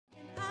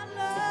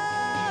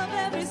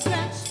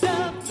scratch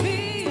the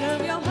beat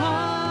of your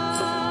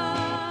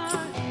heart.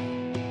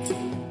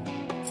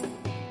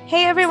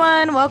 Hey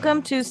everyone,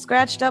 welcome to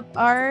Scratched Up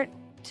Art.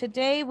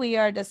 Today we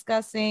are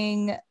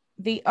discussing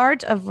the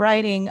art of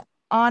writing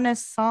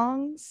honest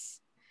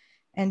songs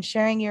and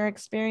sharing your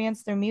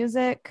experience through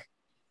music.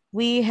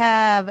 We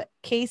have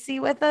Casey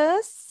with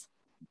us.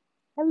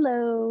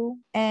 Hello.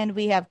 And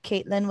we have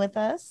Caitlin with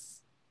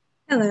us.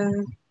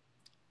 Hello.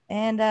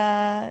 And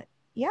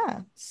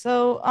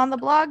so on the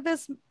blog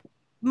this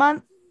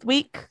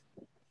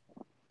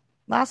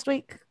last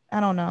week,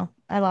 I don't know.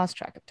 I lost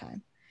track of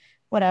time.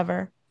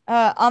 Whatever.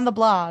 On the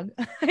blog,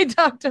 I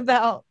talked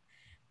about,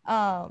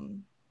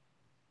 writing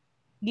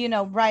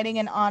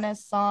an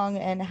honest song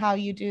and how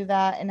you do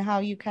that and how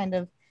you kind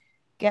of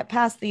get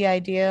past the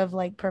idea of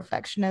like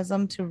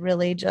perfectionism to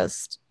really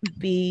just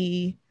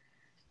be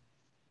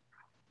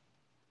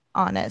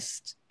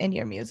honest in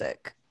your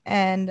music.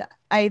 And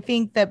I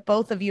think that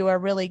both of you are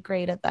really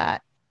great at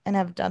that and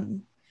have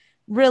done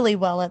really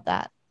well at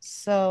that.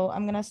 So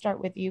I'm going to start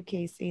with you,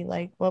 Casey.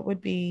 Like, what would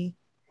be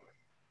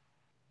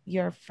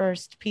your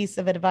first piece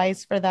of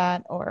advice for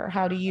that, or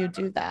how do you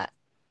do that?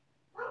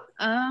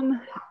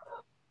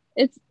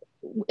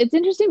 It's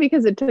interesting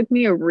because it took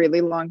me a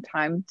really long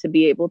time to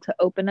be able to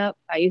open up.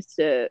 I used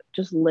to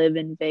just live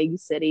in vague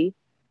city.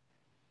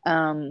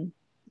 I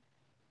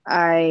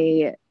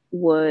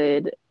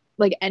would,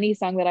 like, any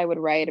song that I would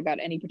write about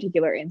any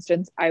particular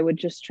instance, I would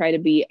just try to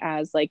be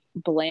as like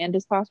bland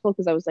as possible,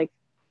 because I was like,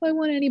 well, I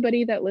want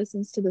anybody that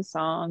listens to the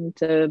song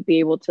to be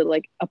able to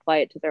like apply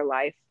it to their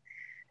life.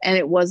 And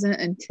it wasn't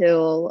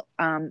until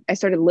I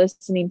started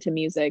listening to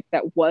music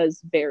that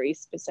was very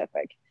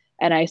specific,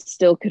 and I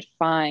still could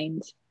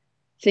find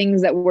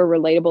things that were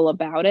relatable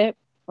about it.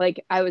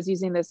 Like, I was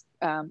using this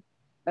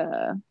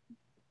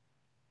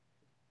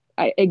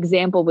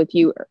example with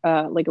you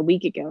like a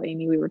week ago,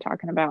 Amy. We were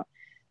talking about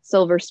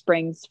Silver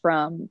Springs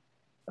from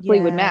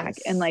Fleetwood Mac,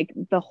 and like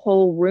the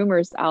whole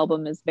Rumors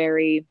album is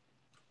very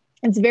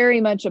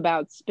much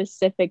about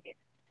specific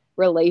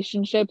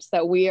relationships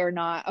that we are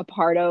not a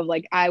part of.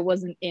 Like, I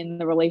wasn't in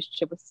the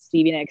relationship with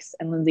Stevie Nicks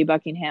and Lindsey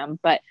Buckingham,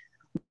 but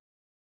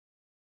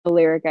the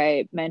lyric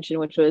I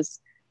mentioned, which was,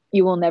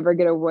 "You will never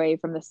get away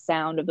from the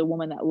sound of the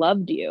woman that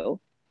loved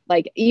you."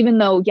 Like, even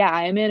though, yeah,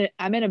 I'm in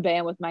a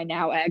band with my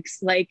now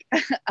ex, like,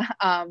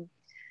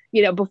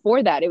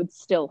 before that, it would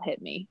still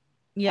hit me.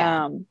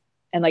 Yeah.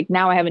 And like,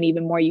 now I have an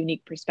even more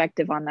unique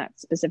perspective on that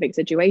specific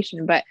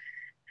situation. But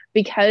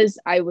because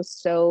I was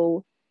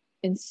so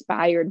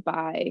inspired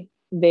by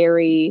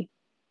very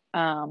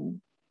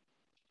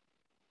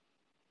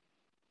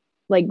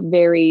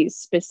very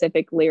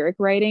specific lyric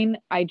writing,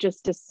 I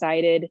just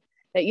decided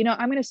that,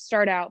 I'm going to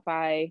start out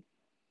by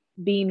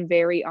being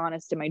very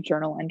honest in my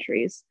journal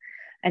entries.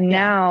 And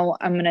now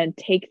I'm going to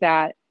take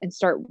that and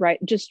start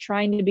just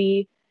trying to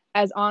be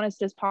as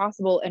honest as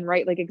possible and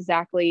write like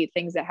exactly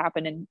things that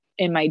happen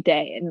in my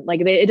day. And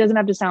like, it doesn't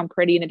have to sound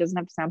pretty and it doesn't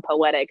have to sound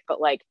poetic, but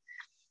like,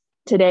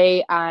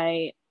 today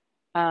I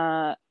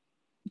tied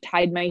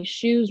my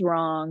shoes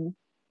wrong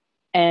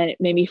and it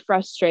made me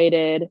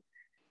frustrated.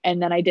 And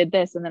then I did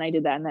this, and then I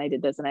did that, and then I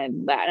did this, and I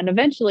did that. And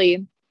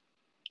eventually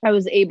I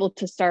was able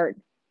to start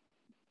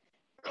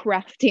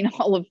crafting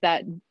all of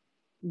that,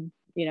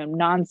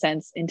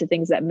 nonsense into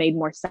things that made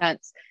more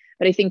sense.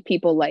 But I think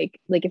people like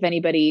if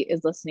anybody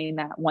is listening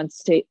that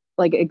wants to,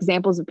 like,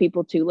 examples of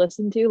people to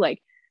listen to,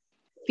 like,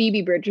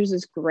 Phoebe Bridgers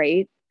is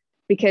great,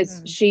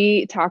 because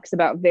she talks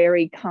about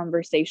very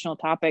conversational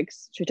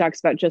topics. She talks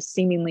about just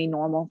seemingly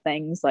normal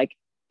things like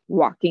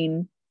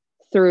walking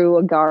through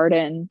a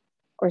garden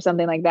or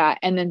something like that,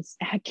 and then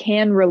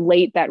can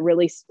relate that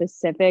really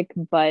specific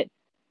but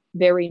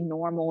very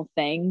normal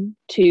thing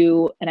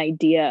to an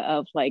idea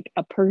of like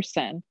a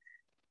person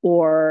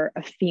or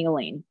a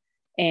feeling.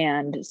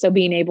 And so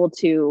being able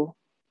to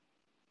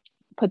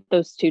put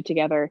those two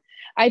together,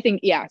 I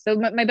think, so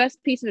my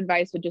best piece of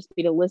advice would just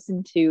be to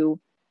listen to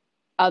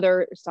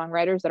other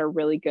songwriters that are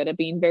really good at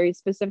being very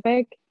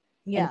specific,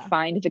 and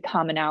find the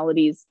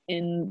commonalities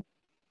in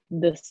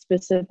the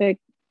specific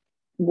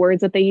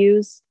words that they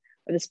use,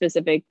 or the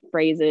specific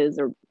phrases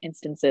or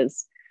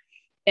instances.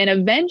 And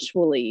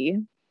eventually,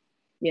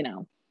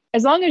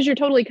 as long as you're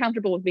totally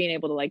comfortable with being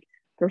able to like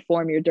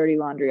perform your dirty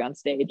laundry on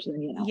stage,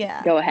 then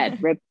go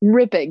ahead,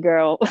 rip it,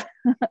 girl.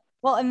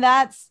 Well, and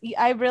I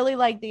really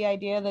like the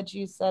idea that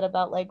you said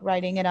about like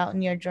writing it out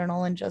in your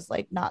journal and just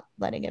like not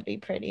letting it be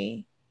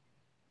pretty.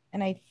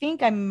 And I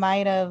think I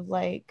might have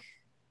like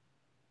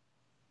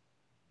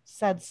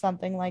said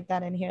something like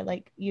that in here.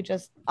 Like, you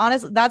just,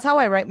 honestly, that's how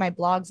I write my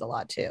blogs a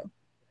lot too.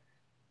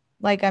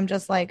 Like, I'm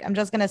just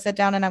going to sit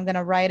down and I'm going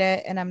to write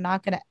it, and I'm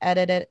not going to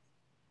edit it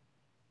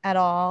at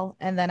all.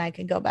 And then I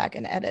can go back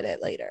and edit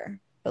it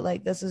later. But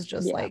like, this is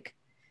just like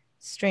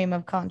stream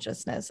of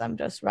consciousness. I'm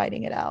just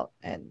writing it out,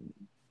 and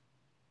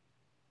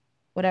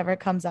whatever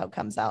comes out.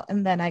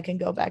 And then I can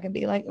go back and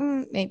be like,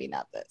 maybe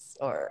not this,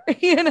 or,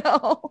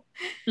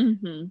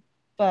 Mm-hmm.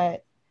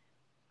 But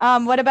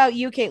what about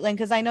you, Caitlin?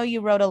 Because I know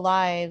you wrote a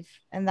live,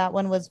 and that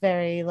one was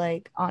very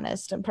like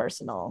honest and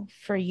personal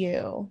for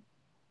you.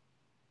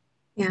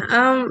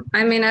 Yeah.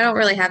 I mean, I don't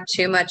really have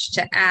too much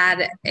to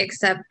add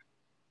except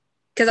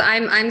because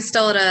I'm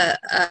still at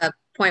a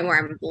point where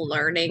I'm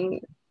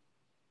learning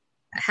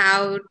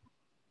how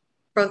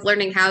both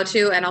learning how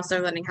to and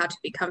also learning how to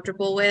be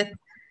comfortable with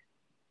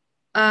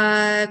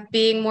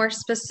being more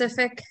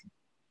specific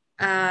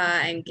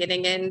and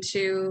getting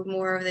into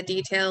more of the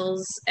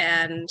details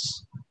and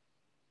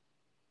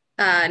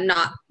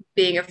not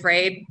being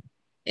afraid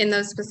in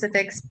those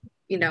specifics,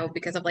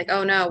 because of like,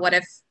 oh no, what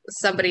if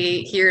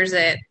somebody hears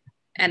it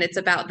and it's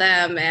about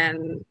them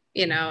and,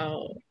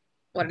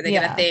 what are they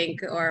going to Yeah.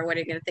 think or what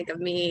are you going to think of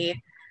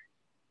me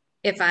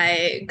if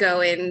I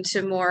go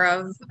into more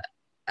of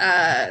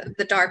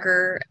the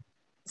darker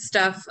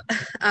stuff.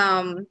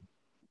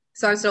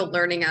 So I'm still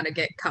learning how to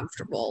get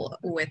comfortable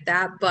with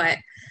that, but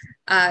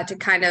to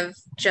kind of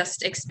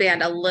just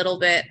expand a little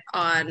bit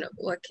on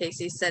what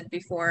Casey said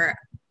before,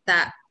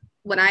 that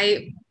when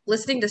I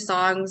listening to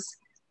songs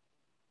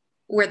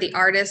where the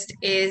artist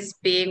is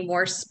being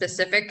more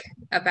specific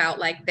about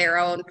like their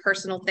own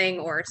personal thing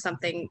or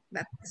something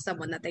that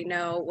someone that they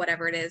know,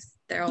 whatever it is,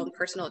 their own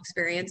personal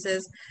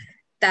experiences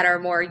that are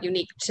more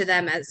unique to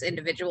them as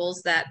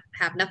individuals that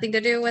have nothing to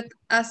do with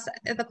us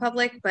in the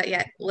public, but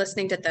yet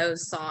listening to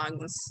those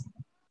songs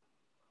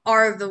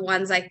are the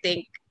ones I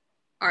think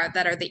are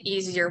the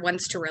easier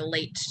ones to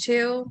relate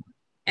to,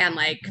 and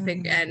like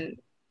and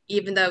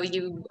even though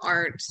you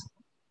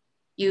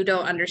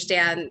don't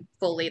understand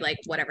fully like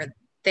whatever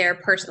their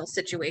personal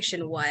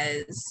situation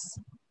was,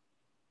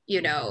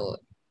 you know,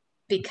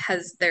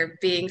 because they're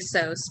being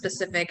so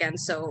specific and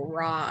so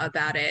raw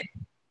about it,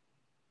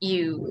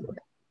 you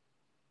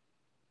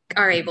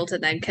are able to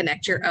then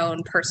connect your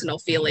own personal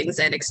feelings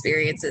and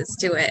experiences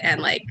to it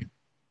and like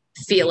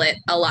feel it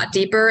a lot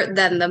deeper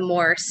than the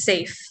more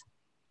safe,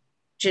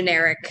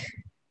 generic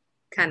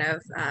kind of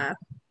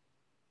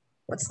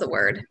what's the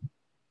word?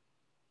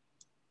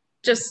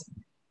 Just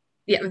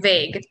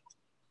vague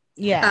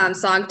Yeah.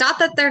 song. Not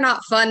that they're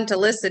not fun to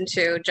listen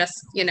to, just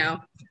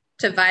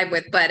to vibe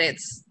with, but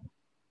it's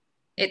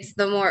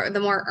the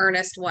more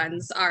earnest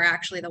ones are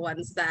actually the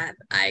ones that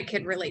I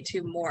can relate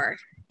to more.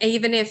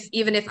 Even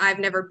if I've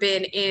never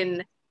been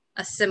in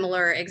a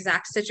similar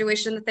exact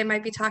situation that they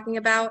might be talking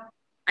about,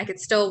 I could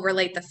still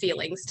relate the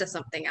feelings to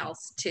something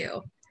else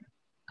too.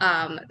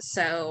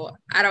 So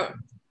I don't.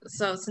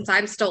 So since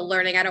I'm still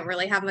learning, I don't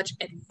really have much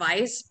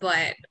advice,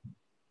 but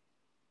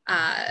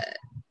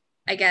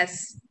I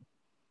guess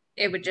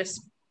it would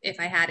just, if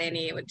I had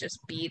any, it would just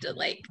be to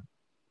like,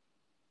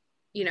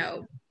 you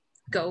know,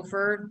 go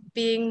for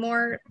being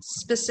more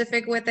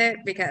specific with it,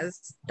 because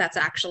that's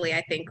actually,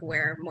 I think,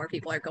 where more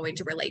people are going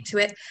to relate to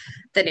it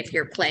than if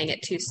you're playing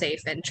it too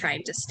safe and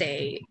trying to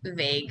stay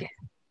vague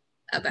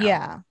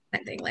about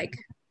anything. Like,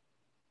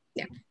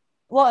 yeah.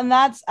 Well, and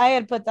I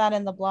had put that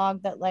in the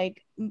blog that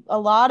like a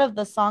lot of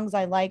the songs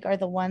I like are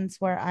the ones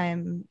where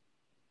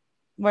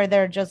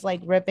they're just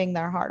like ripping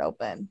their heart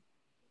open.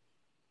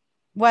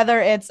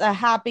 Whether it's a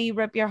happy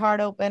rip your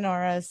heart open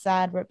or a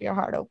sad rip your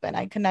heart open,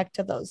 I connect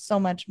to those so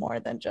much more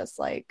than just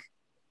like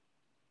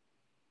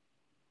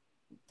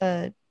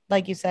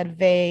like you said,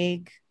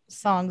 vague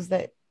songs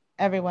that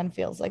everyone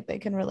feels like they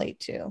can relate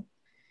to.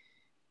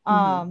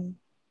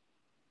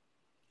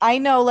 I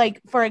know,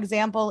 like, for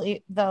example,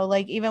 though,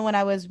 like even when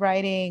I was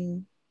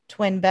writing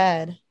Twin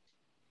Bed,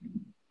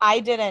 I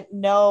didn't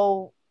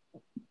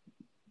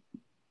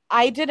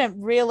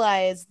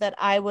realize that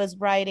I was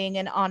writing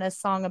an honest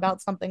song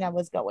about something I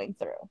was going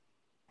through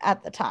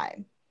at the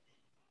time.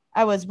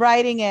 I was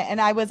writing it,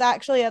 and I was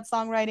actually at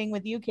songwriting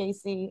with you,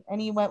 Casey, and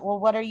he went, well,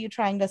 what are you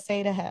trying to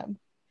say to him?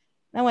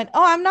 And I went,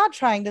 oh, I'm not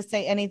trying to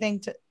say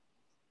anything to,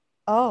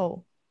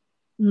 oh.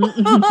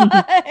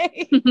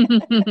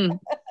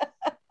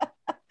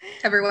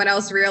 Everyone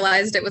else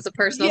realized it was a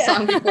personal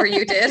song before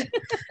you did.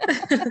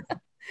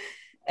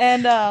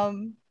 And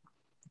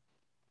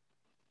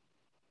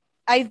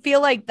I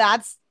feel like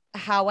that's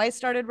how I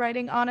started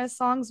writing honest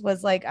songs,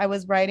 was like I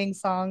was writing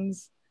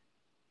songs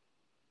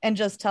and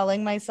just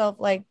telling myself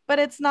like, but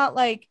it's not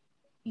like,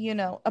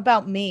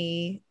 about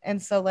me.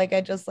 And so like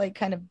I just like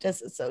kind of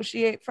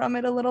disassociate from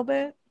it a little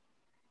bit.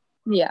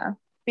 Yeah.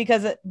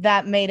 Because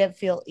that made it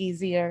feel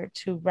easier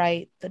to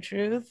write the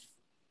truth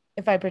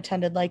if I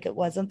pretended like it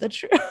wasn't the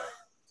truth.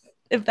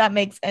 If that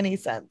makes any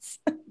sense.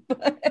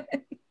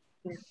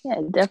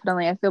 Yeah,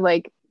 definitely. I feel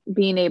like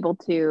being able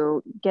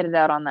to get it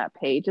out on that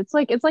page, it's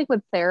like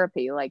with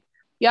therapy. Like,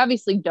 you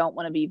obviously don't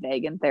want to be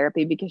vague in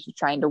therapy because you're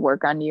trying to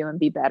work on you and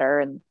be better.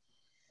 And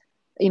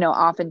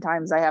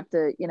oftentimes I have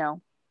to,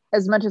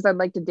 as much as I'd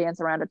like to dance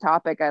around a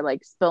topic, I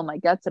like spill my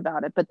guts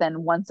about it. But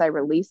then once I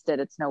released it,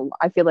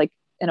 I feel like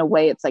in a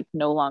way it's like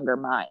no longer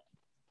mine.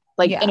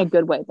 Like, in a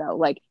good way though.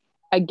 Like,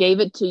 I gave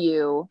it to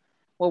you,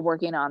 we're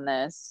working on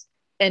this,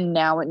 and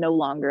now it no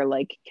longer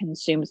like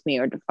consumes me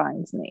or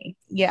defines me.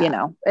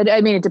 Yeah.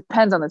 I mean, it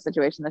depends on the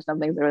situation. There's some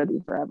things that will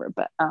be forever,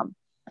 but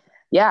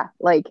yeah,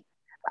 like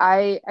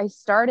I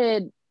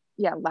started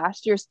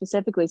last year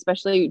specifically,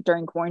 especially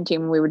during quarantine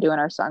when we were doing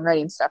our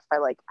songwriting stuff, by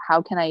like,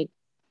 how can I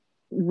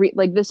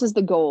like, this is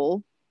the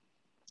goal,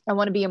 I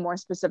want to be a more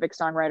specific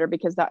songwriter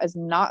because that is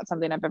not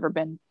something I've ever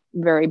been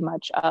very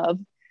much of.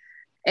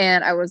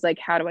 And I was like,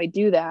 how do I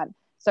do that?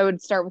 So I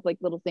would start with like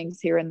little things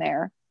here and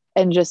there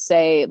and just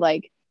say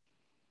like,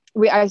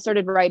 I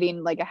started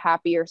writing like a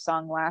happier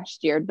song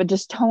last year, but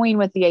just toying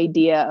with the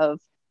idea of,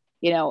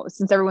 you know,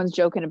 since everyone's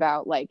joking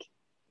about like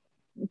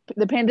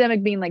the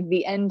pandemic being like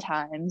the end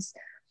times,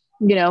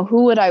 you know,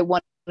 who would I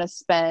want to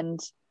spend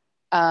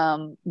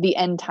the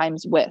end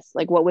times with?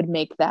 Like, what would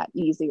make that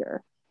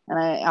easier? And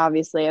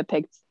I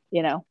picked,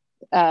 you know,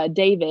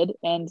 David,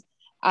 and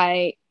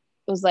I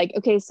was like,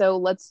 okay, so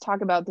let's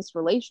talk about this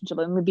relationship.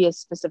 Let me be as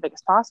specific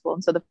as possible.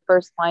 And so the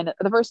first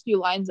few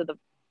lines of the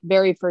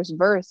very first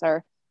verse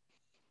are,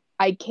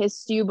 I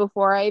kissed you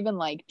before I even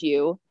liked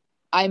you.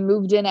 I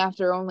moved in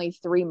after only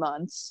 3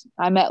 months.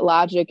 I met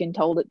Logic and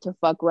told it to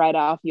fuck right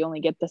off. You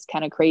only get this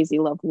kind of crazy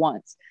love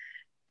once.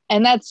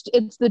 And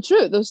it's the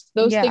truth.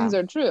 Those things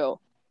are true,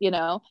 you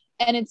know?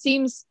 And it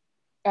seems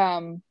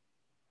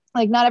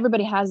like not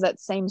everybody has that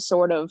same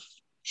sort of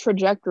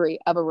trajectory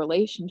of a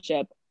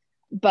relationship,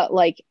 but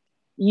like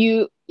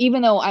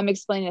even though I'm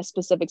explaining a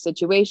specific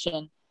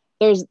situation,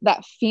 there's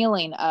that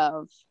feeling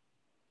of,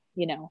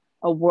 you know,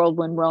 a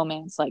whirlwind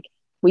romance. Like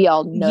we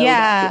all know.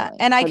 Yeah.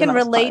 And I can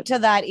relate to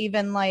that,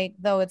 even like,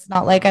 though it's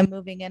not like I'm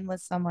moving in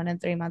with someone in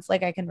 3 months.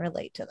 Like I can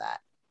relate to that.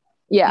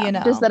 Yeah. You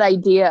know? Just that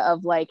idea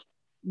of like,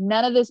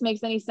 none of this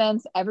makes any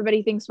sense.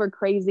 Everybody thinks we're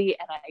crazy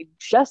and I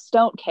just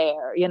don't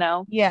care, you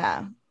know?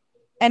 Yeah.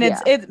 And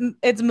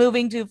it's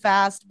moving too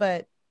fast,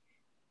 but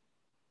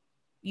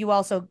you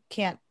also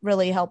can't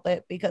really help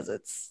it because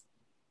it's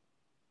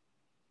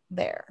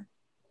there.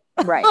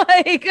 Right.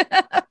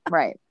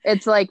 Right.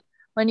 It's like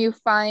when you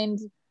find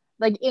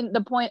like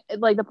the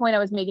point I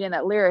was making in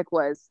that lyric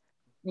was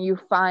you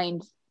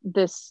find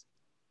this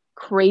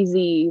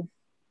crazy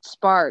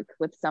spark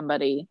with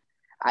somebody.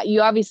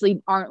 You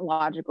obviously aren't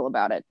logical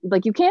about it.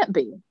 Like you can't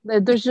be.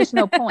 There's just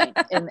no point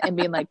in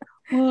being like,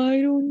 well, I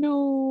don't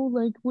know.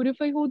 Like, what if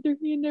I hold their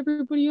hand and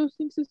everybody else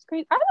thinks it's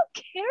crazy? I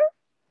don't care.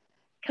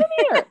 Come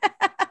here.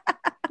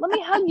 Let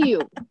me hug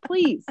you,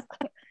 please.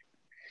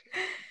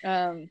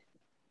 Yeah.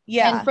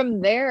 And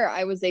from there,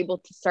 I was able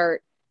to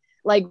start,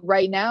 like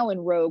right now in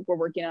Rogue, we're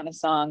working on a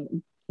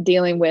song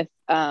dealing with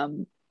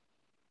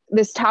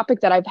this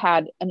topic that I've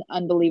had an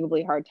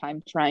unbelievably hard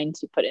time trying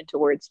to put into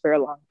words for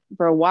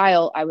a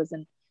while. I was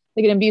in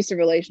like an abusive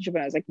relationship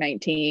when I was like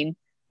 19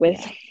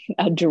 with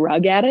a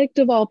drug addict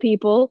of all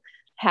people.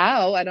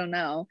 How? I don't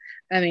know.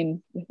 I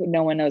mean,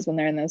 no one knows when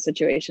they're in those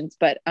situations,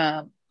 but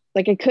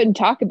like I couldn't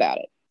talk about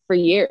it for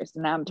years.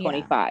 And now I'm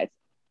 25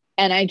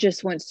 and I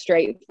just went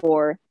straight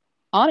for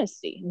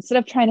honesty instead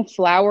of trying to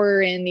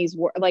flower in these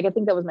words. Like, I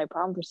think that was my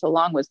problem for so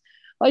long was,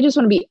 well, I just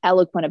want to be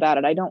eloquent about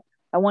it.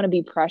 I want to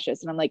be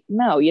precious. And I'm like,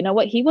 no, you know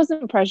what? He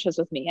wasn't precious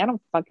with me. I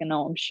don't fucking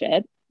know him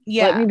shit.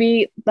 Yeah.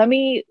 Let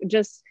me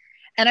just,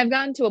 and I've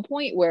gotten to a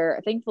point where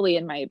thankfully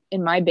in my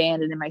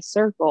band and in my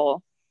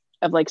circle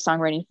of like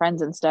songwriting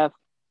friends and stuff,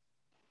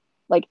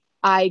 like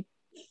I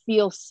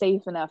feel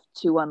safe enough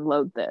to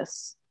unload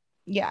this.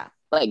 Yeah.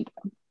 Like,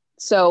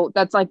 so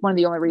that's like one of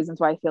the only reasons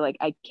why I feel like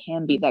I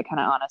can be that kind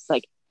of honest.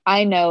 Like,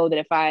 I know that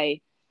if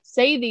I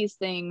say these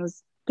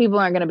things, people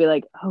aren't going to be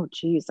like, oh,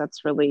 geez,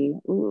 that's really,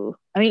 ooh.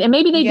 I mean, and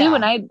maybe they do.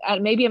 And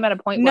maybe I'm at a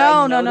point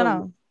where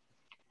No.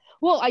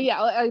 Well,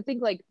 I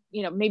think like,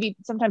 you know, maybe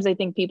sometimes I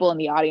think people in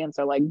the audience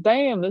are like,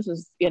 damn, this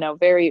is, you know,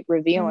 very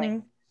revealing.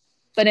 Mm-hmm.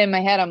 But in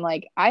my head, I'm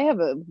like, I have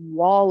a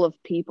wall of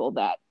people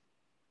that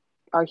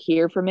are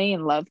here for me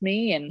and love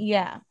me.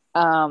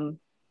 And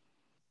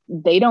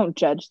they don't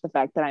judge the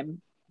fact that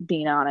I'm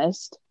being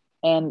honest.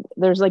 And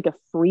there's like a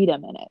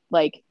freedom in it.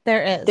 Like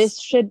there is. This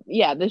shit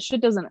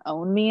doesn't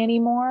own me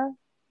anymore.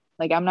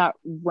 Like I'm not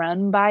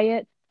run by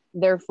it.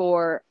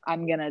 Therefore,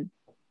 I'm gonna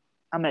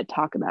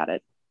talk about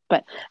it.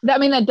 But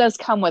that does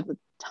come with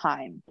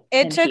time.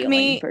 It took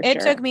me.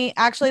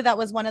 Actually, that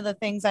was one of the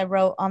things I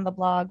wrote on the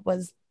blog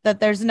was that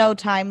there's no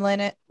time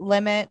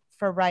limit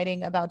for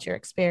writing about your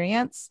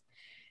experience,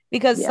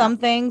 because some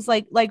things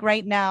like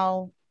right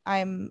now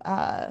I'm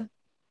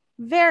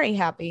very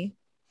happy.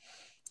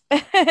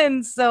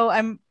 And so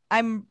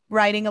I'm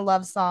writing a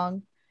love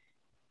song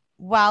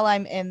while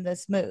I'm in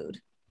this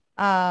mood.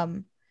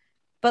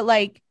 But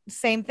like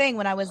same thing,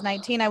 when I was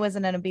 19, I was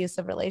in an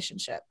abusive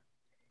relationship.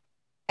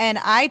 And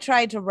I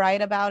tried to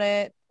write about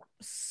it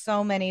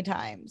so many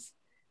times.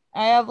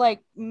 I have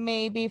like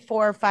maybe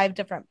 4 or 5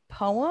 different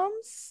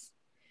poems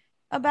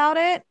about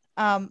it.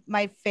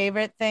 My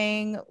favorite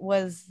thing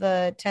was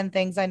the 10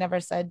 things I never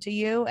said to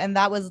you. And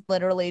that was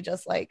literally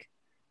just like,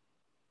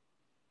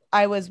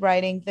 I was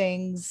writing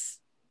things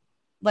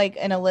like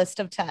in a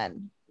list of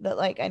 10 that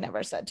like I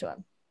never said to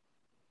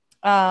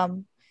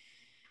him.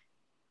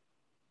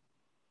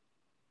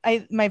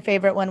 My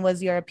favorite one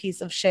was, you're a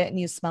piece of shit and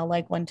you smell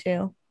like one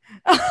too.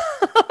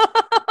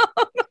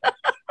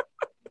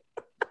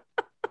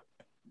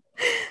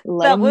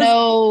 Let him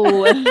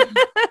know.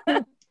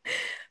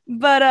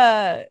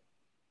 But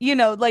you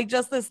know, like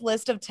just this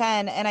list of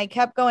 10, and I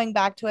kept going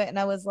back to it and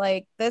I was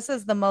like, this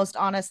is the most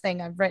honest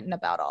thing I've written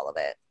about all of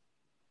it.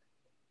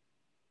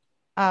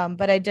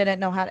 But I didn't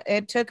know how to,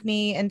 it took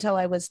me until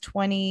I was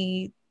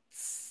 28.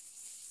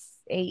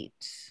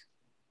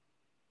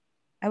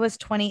 I was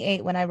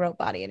 28 when I wrote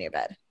Body in Your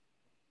Bed.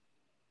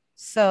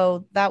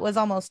 So that was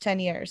almost 10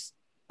 years.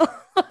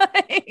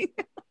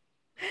 Like,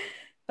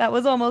 that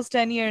was almost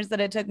 10 years that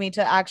it took me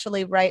to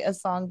actually write a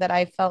song that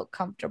I felt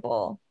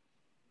comfortable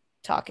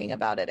talking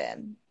about it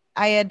in.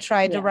 I had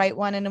tried to Yeah. write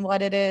one in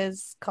What It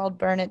Is called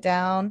Burn It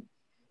Down,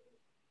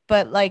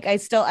 but like I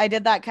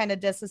did that kind of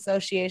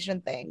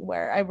disassociation thing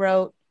where I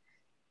wrote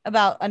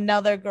about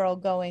another girl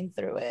going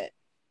through it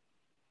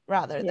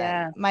rather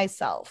Yeah. than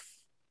myself.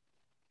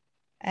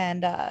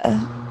 And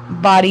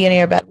Body in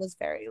Your Bed was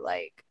very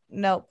like,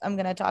 nope, I'm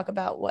going to talk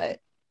about what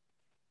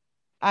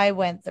I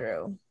went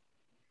through.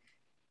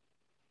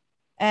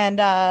 And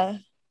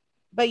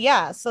but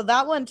yeah, so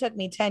that one took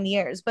me 10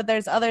 years, but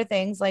there's other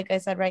things like I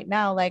said right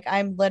now, like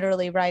I'm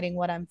literally writing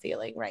what I'm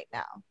feeling right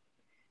now.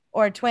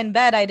 Or Twin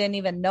Bed, I didn't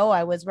even know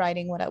I was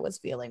writing what I was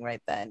feeling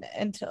right then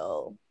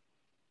until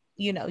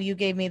you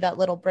gave me that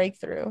little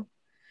breakthrough.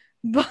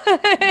 But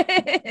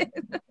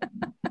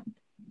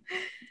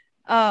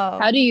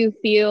How do you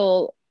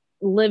feel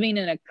living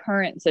in a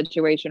current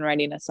situation,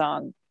 writing a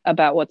song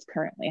about what's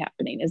currently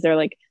happening? Is there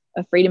like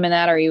a freedom in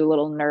that? Are you a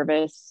little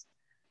nervous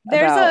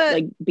about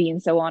like being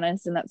so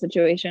honest in that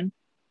situation?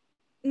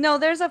 No,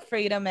 there's a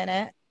freedom in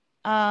it.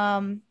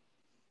 And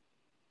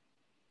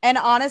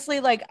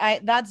honestly, like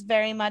that's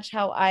very much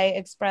how I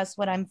express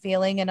what I'm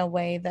feeling in a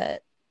way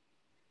that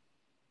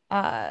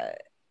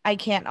I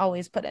can't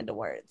always put into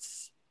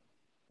words.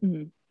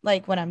 Mm-hmm.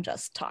 Like when I'm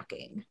just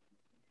talking.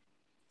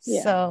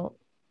 Yeah. So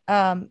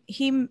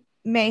he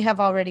may have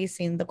already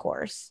seen the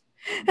course.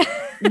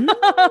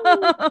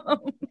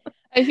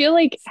 I feel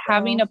like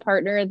having a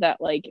partner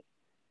that like,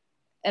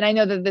 and I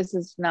know that this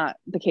is not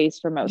the case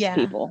for most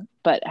people,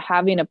 but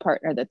having a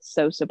partner that's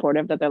so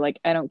supportive that they're like,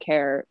 I don't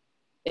care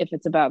if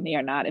it's about me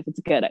or not. If it's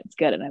good, it's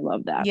good. And I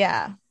love that.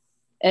 Yeah.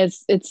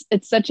 It's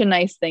such a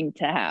nice thing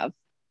to have,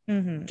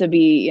 to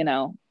be,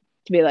 to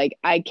be like,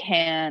 I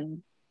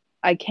can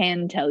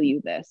tell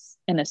you this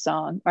in a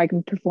song, or I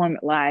can perform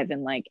it live,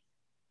 and like,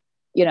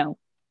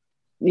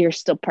 you're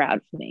still proud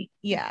of me.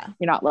 Yeah.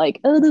 You're not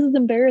like, oh, this is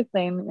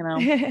embarrassing,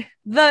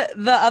 The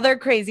other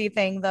crazy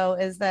thing though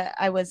is that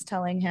I was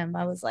telling him,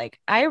 I was like,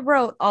 I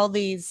wrote all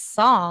these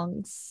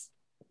songs.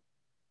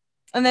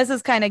 And this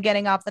is kind of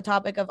getting off the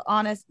topic of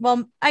honest.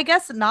 Well, I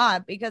guess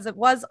not, because it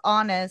was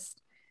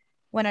honest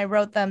when I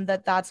wrote them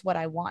that that's what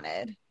I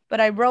wanted.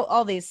 But I wrote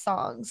all these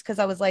songs because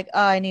I was like, oh,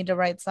 I need to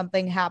write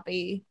something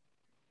happy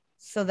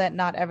so that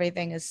not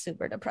everything is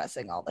super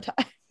depressing all the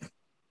time.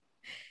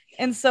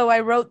 And so I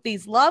wrote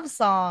these love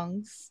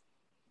songs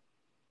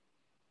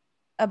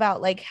about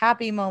like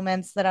happy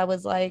moments that I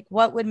was like,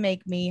 what would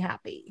make me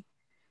happy?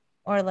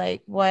 Or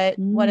like, what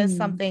is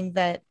something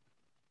that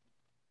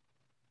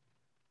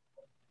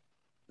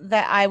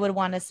I would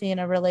want to see in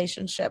a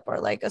relationship, or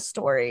like a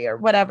story or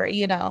whatever,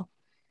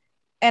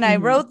 And I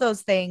wrote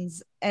those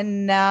things,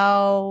 and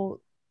now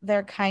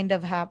they're kind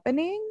of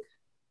happening.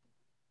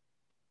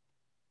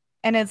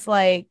 And it's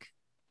like,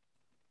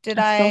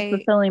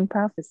 self-fulfilling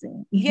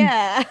prophecy.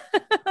 Yeah.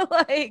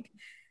 Like,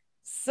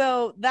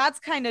 so that's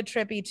kind of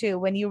trippy too,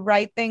 when you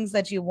write things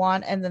that you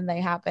want and then they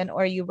happen,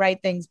 or you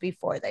write things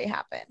before they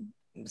happen.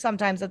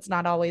 Sometimes it's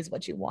not always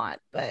what you want,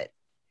 but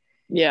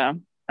yeah.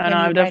 I know,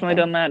 I've definitely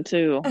done that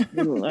too.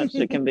 That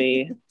shit can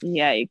be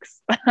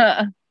yikes.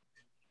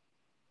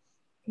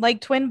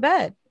 Like Twin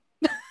Bed.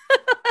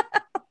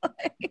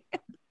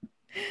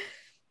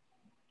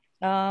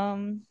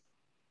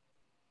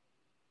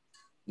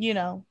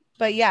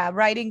 But yeah,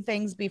 writing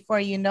things before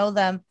you know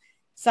them.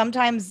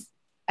 Sometimes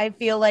I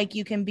feel like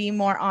you can be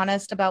more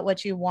honest about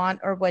what you want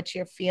or what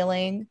you're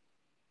feeling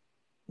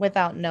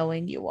without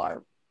knowing you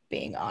are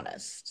being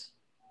honest.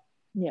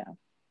 Yeah.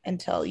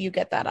 Until you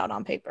get that out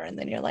on paper, and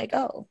then you're like,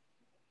 oh,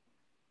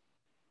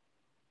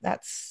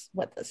 that's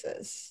what this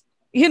is,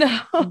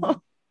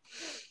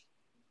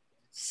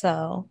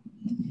 So,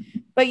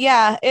 but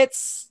yeah,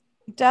 it's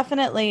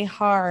definitely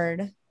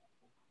hard.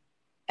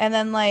 And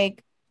then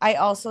like, I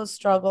also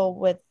struggle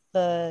with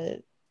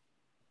the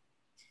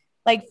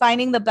like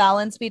finding the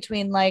balance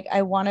between like,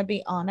 I want to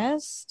be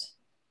honest,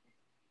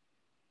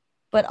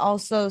 but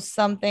also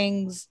some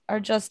things are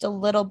just a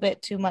little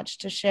bit too much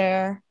to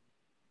share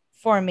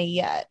for me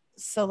yet.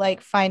 So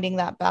like finding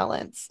that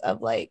balance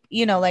of like,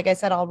 like I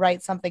said, I'll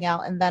write something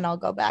out and then I'll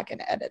go back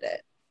and edit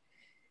it.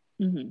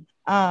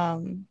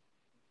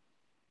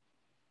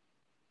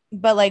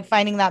 But like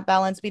finding that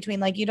balance between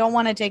like, you don't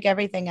want to take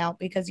everything out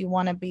because you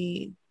want to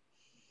be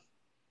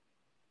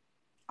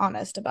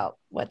honest about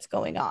what's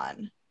going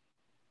on.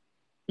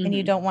 And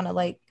you don't want to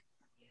like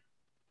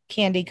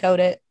candy coat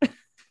it,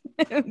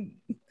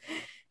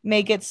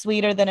 make it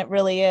sweeter than it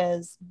really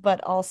is,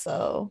 but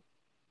also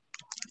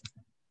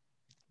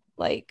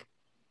like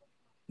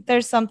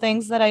there's some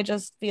things that I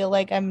just feel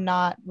like I'm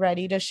not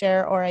ready to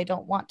share, or I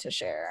don't want to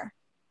share.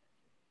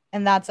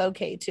 And that's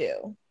okay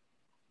too.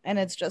 And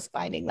it's just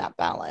finding that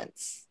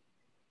balance.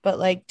 But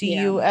like, do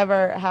you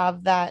ever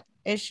have that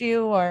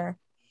issue, or?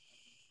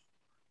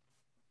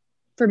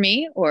 for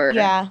me, or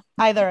Yeah,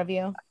 either of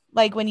you.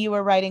 Like when you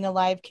were writing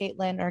Alive,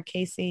 Caitlin or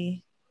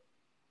Casey,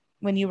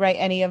 when you write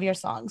any of your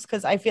songs,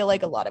 because I feel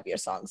like a lot of your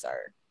songs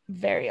are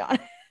very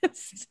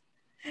honest.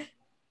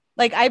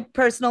 Like I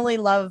personally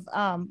love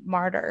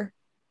Martyr.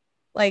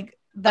 Like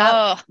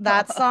that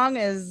oh, song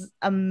is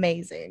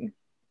amazing.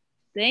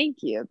 thank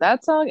you.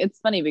 That song, it's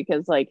funny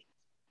because like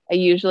I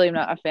usually am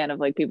not a fan of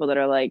like people that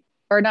are like,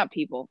 or not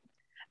people.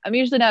 I'm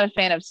usually not a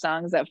fan of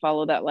songs that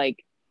follow that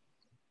like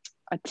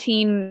a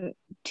teen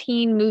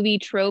movie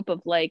trope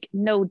of like,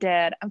 no,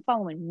 dad, I'm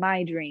following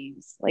my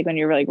dreams. Like when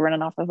you're like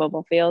running off the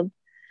football field.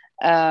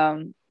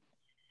 Um,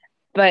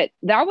 but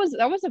that was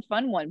a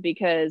fun one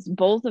because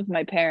both of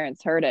my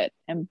parents heard it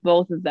and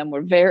both of them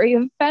were very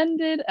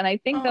offended. And I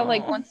think that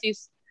like Oh, once you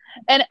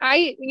and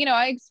I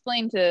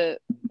explained to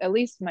at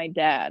least my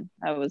dad,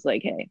 I was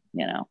like, hey,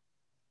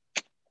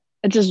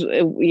 it just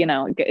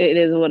it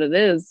is what it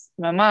is.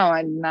 My mom,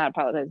 I'm not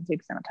apologizing to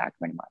because I don't talk to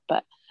her anymore.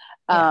 But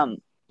yeah. um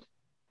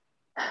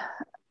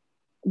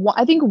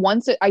I think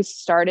once I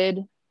started,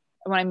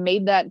 when I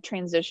made that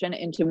transition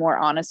into more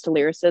honest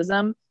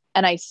lyricism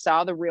and I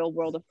saw the real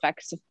world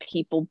effects of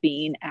people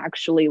being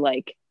actually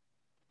like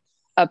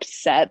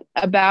upset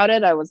about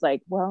it, I was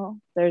like, well,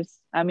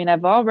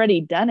 I've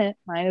already done it.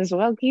 Might as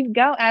well keep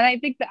going. And I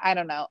think that, I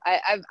don't know.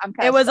 I'm kind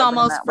It of was stubborn in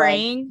almost that way.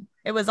 freeing.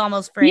 It was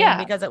almost freeing Yeah,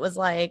 because it was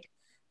like,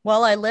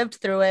 well, I lived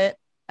through it.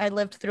 I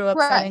lived through right.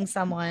 upsetting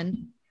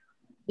someone.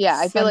 Yeah,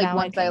 I So feel like now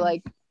I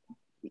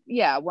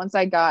can. once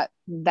I got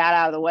that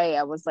out of the way,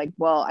 I was like,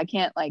 well, I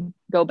can't like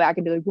go back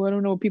and be like, well, I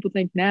don't know what people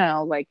think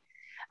now. Like,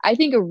 I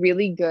think a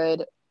really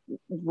good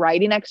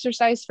writing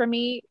exercise for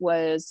me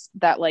was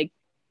that like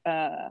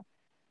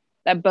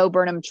that Bo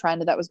Burnham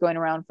trend that was going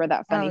around for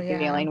that Oh funny yeah.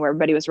 feeling where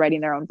everybody was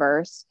writing their own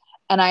verse.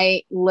 And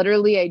I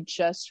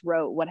just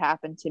wrote what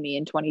happened to me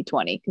in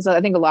 2020 because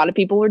I think a lot of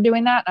people were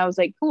doing that. And I was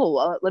like, cool,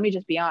 well, let me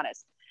just be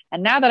honest.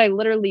 And now that I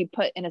literally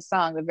put in a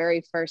song the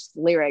very first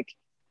lyric,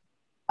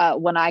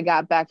 when I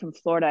got back from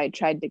Florida, I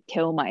tried to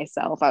kill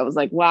myself. I was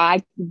like, well,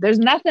 there's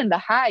nothing to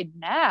hide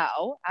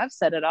now. I've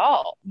said it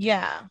all.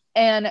 Yeah.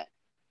 And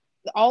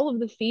all of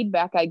the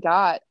feedback I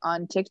got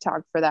on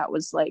TikTok for that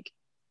was like,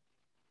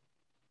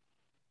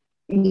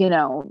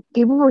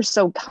 people were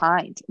so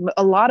kind.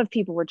 A lot of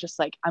people were just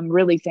like, I'm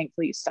really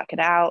thankful you stuck it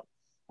out.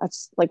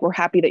 That's like, we're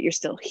happy that you're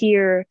still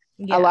here.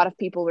 A Yeah. lot of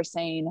people were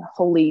saying,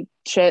 holy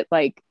shit,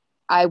 like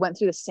I went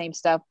through the same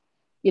stuff,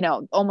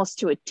 almost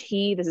to a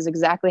T. This is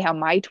exactly how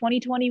my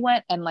 2020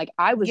 went. And like,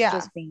 I was Yeah.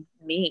 just being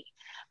me.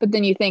 But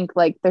then you think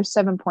like there's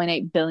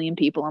 7.8 billion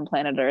people on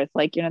planet Earth.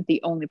 Like you're not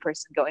the only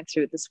person going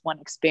through this one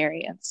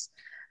experience.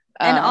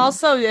 And Um,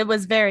 also it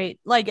was very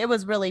like it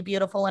was really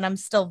beautiful and I'm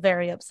still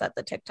very upset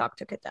that TikTok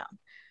took it down.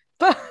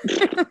 But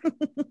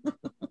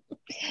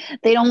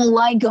they don't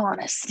like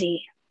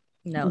honesty,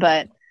 no, they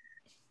but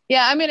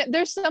yeah, I mean,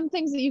 there's some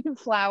things that you can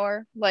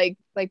flower, like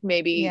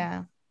maybe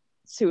yeah.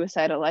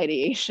 suicidal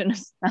ideation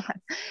is not.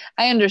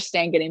 I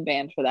understand getting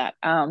banned for that.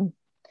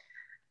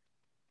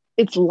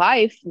 It's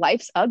life.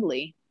 Life's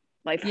ugly.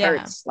 Life Yeah.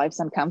 hurts. Life's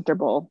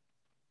uncomfortable.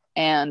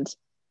 And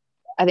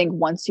I think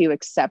once you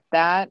accept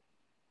that,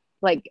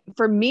 like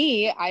for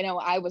me, I know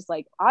I was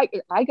like, I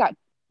got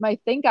my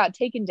thing got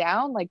taken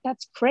down. Like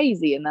that's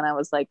crazy. And then I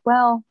was like,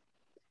 well,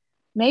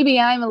 maybe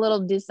I'm a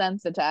little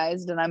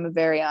desensitized and I'm a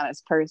very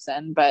honest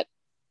person, but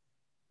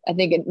I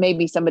think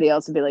maybe somebody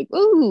else would be like,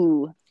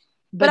 ooh.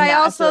 But But I now I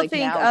feel also like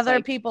think now it's other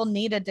like, people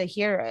needed to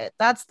hear it.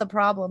 That's the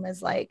problem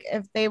is like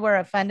if they were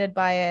offended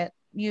by it,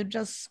 you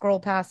just scroll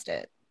past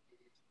it.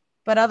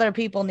 But other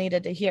people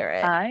needed to hear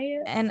it. I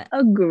And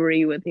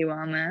agree with you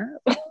on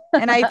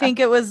I that. think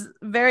it was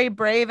very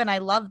brave and I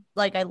loved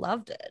it.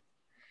 It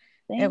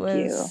Thank you.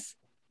 was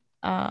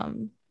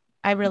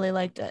I really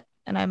liked it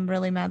and I'm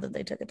really mad that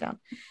they took it down.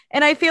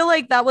 And I feel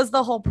like that was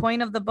the whole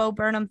point of the Bo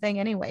Burnham thing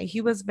anyway.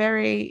 He was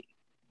very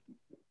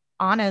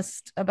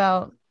honest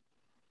about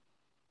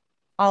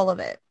all of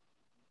it.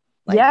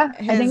 Like Yeah,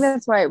 I think his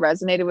that's why it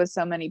resonated with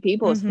so many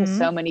people, is because mm-hmm.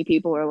 so many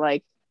people are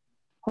like,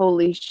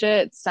 holy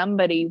shit,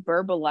 somebody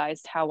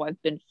verbalized how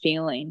I've been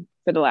feeling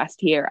for the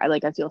last year. I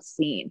feel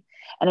seen.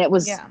 And it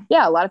was, Yeah.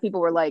 yeah, a lot of people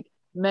were like,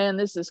 man,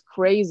 this is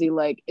crazy.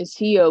 Like, is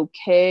he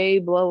okay?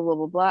 Blah, blah, blah,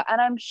 blah, blah. And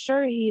I'm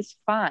sure he's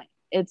fine.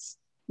 It's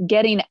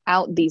getting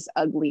out these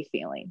ugly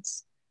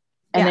feelings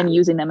and Yeah. then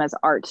using them as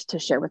art to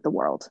share with the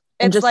world.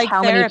 And It's just like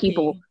how many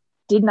people therapy.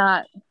 did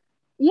not,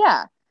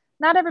 yeah,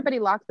 not everybody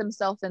locked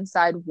themselves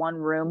inside one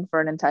room for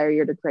an entire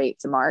year to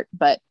create some art,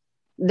 but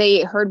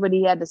they heard what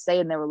he had to say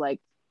and they were like,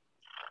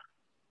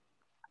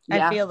 I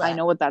yeah, feel I that.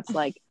 know what that's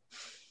like.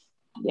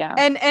 Yeah.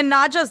 And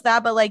not just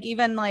that, but like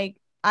even like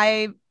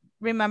I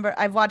remember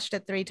I've watched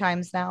it 3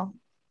 times now.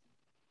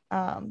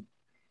 Um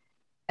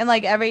and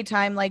like every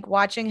time like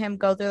watching him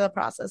go through the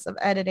process of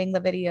editing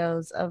the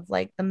videos of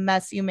like the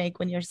mess you make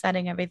when you're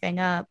setting everything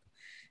up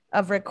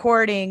of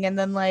recording and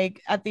then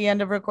like at the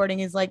end of recording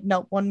he's like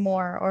nope one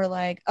more or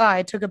like oh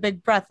I took a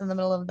big breath in the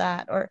middle of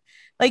that or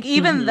like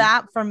even Mm-hmm.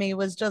 that for me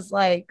was just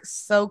like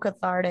so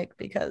cathartic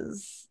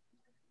because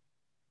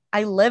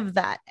I live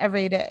that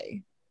every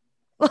day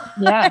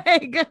Yeah.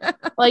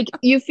 Like, Like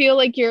you feel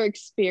like your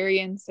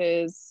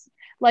experiences,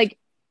 like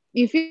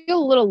you feel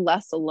a little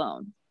less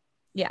alone,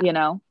 yeah. you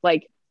know,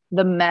 like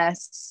the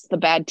mess, the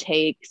bad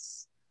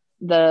takes,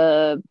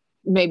 the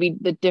maybe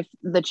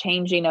the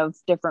changing of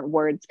different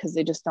words because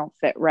they just don't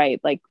fit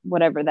right, like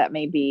whatever that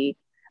may be,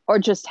 or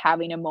just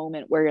having a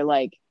moment where you're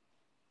like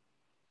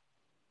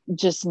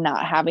just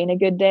not having a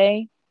good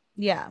day,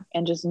 Yeah.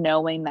 and just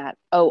knowing that,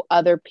 oh,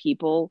 other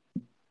people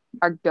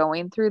are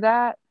going through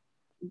that.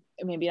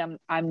 Maybe I'm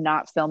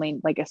not filming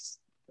like a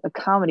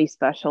comedy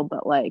special,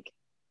 but like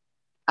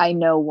I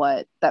know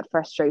what that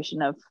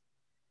frustration of,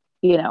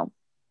 you know,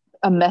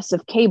 a mess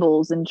of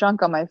cables and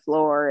junk on my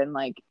floor, and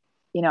like,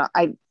 you know,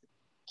 I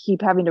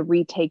keep having to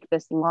retake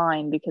this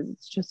line because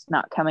it's just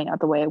not coming out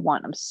the way I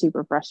want. I'm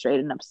super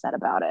frustrated and upset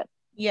about it.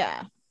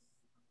 Yeah.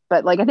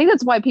 But like I think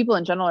that's why people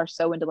in general are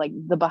so into like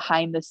the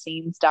behind the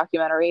scenes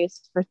documentaries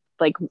for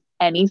like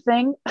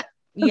anything.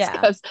 Yeah.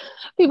 Because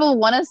people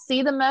want to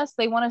see the mess,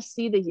 they want to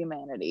see the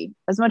humanity.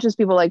 As much as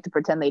people like to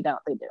pretend they don't,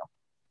 they do.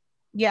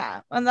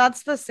 Yeah. And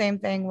that's the same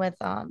thing with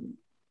I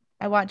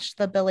watched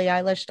the Billie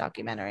Eilish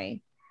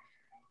documentary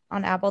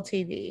on Apple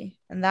TV,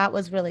 and that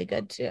was really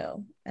good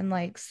too. And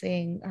like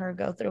seeing her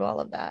go through all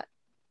of that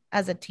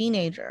as a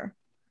teenager.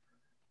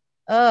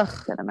 Ugh,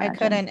 I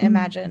couldn't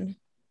imagine.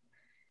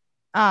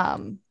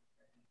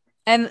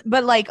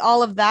 But like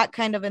all of that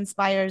kind of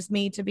inspires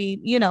me to be,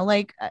 you know,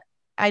 like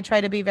I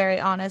try to be very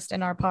honest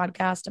in our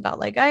podcast about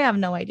like I have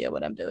no idea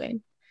what I'm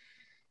doing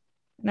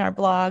in our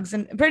blogs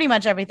and pretty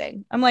much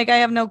everything. I'm like, I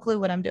have no clue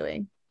what I'm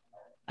doing.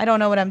 I don't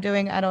know what I'm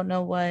doing. I don't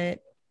know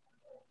what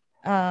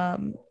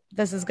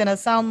this is gonna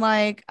sound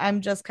like.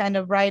 I'm just kind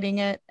of writing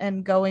it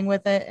and going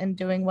with it and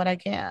doing what I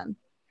can.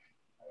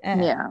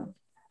 And Yeah.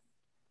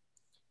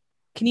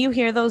 Can you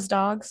hear those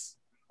dogs?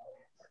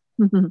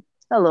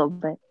 A little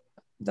bit.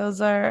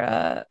 Those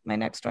are my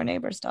next door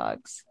neighbor's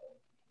dogs.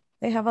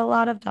 They have a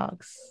lot of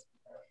dogs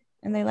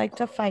and they like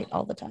to fight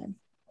all the time.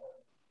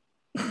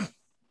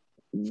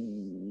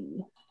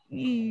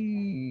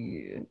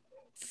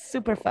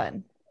 Super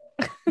fun.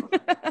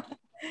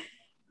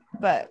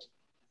 But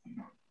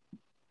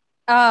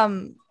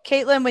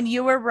Caitlin, when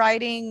you were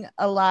writing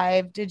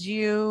Alive, did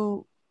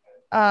you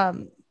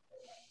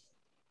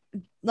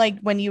like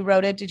when you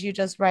wrote it, did you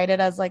just write it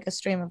as like a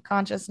stream of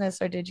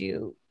consciousness, or did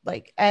you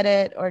like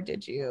edit, or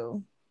did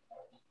you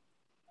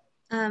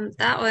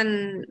That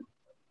one,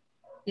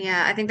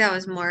 yeah, I think that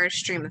was more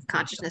stream of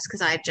consciousness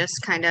because I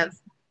just kind of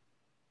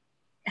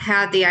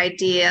had the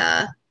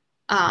idea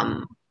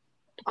um,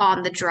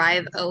 on the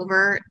drive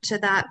over to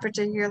that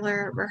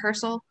particular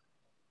rehearsal.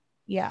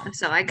 yeah. And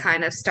so I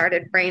kind of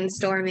started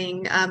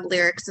brainstorming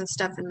lyrics and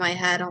stuff in my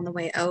head on the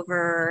way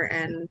over,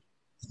 and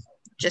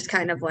just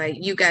kind of like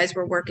you guys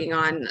were working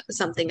on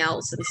something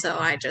else. And so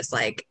I just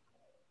like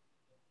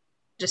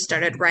just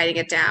started writing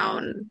it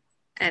down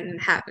and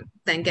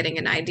then getting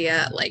an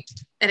idea like,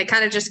 and it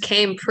kind of just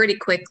came pretty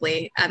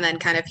quickly, and then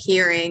kind of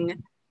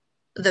hearing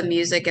the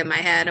music in my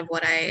head of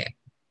what I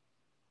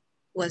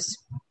was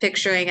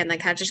picturing, and then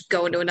kind of just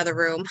go into another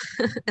room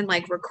and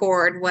like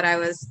record what I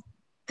was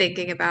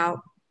thinking about.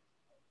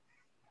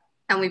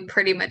 And we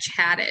pretty much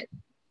had it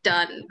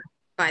done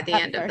by the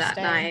end of that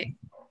night.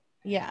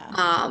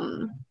 Yeah.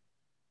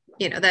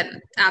 You know,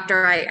 then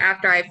after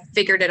I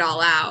figured it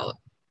all out,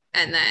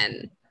 and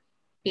then,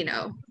 you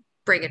know,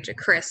 bring it to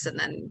Chris and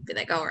then be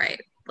like, all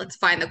right, let's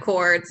find the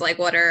chords, like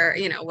what are,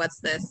 you know, what's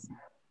this,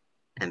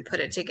 and put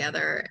it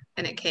together,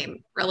 and it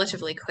came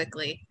relatively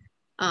quickly.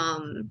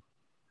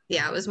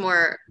 Yeah, it was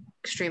more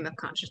stream of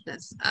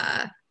consciousness.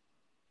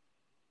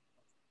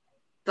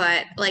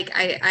 But like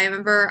I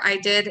remember I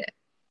did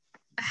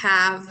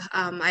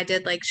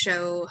like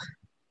show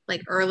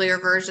like earlier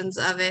versions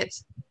of it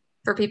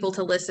for people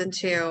to listen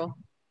to.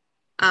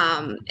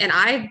 And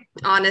I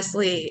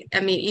honestly,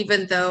 I mean,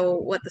 even though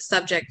what the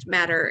subject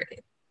matter,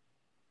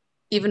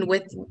 even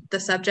with the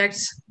subject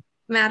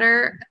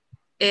matter,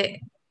 I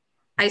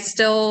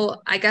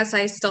guess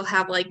I still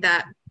have like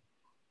that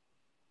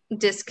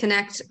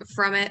disconnect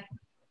from it.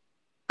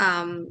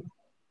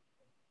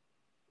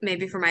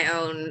 Maybe for my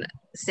own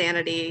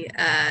sanity.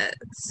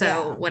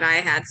 So when I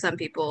had some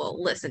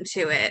people listen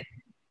to it,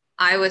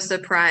 I was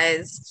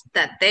surprised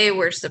that they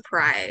were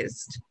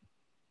surprised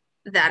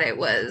that it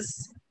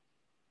was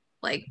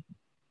like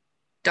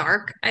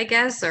dark, I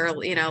guess, or,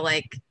 you know,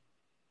 like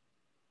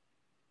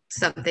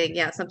something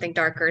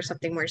darker,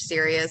 something more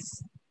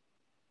serious.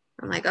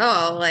 I'm like,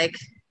 oh, like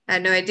I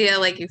had no idea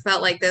like you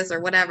felt like this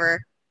or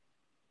whatever.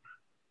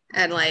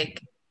 And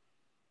like,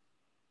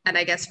 and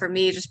I guess for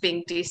me, just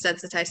being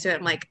desensitized to it,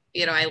 I'm like,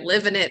 you know, I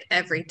live in it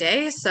every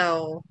day.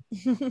 So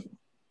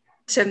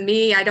to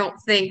me, I don't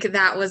think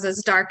that was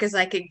as dark as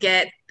I could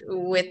get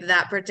with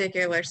that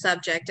particular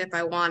subject if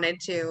I wanted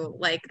to.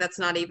 Like, that's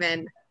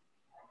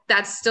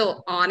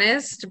still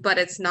honest, but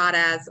it's not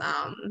as,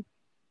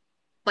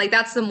 like,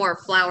 that's the more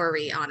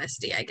flowery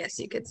honesty, I guess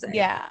you could say.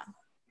 Yeah.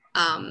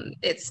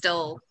 It's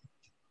still,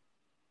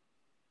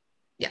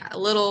 a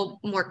little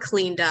more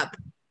cleaned up.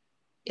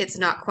 It's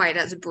not quite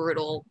as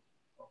brutal.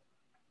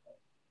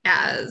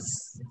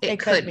 as it It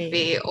could could be.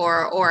 be,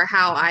 or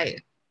how I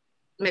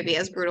maybe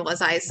as brutal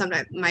as I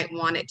sometimes might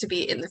want it to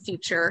be in the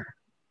future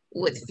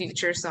with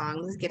future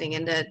songs, getting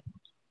into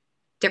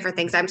different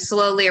things. I'm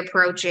slowly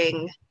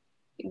approaching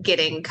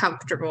getting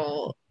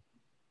comfortable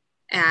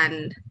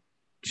and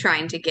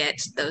trying to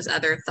get those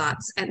other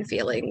thoughts and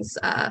feelings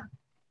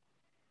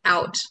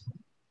out.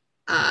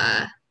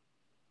 And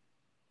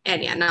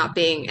yeah,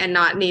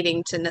 not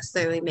needing to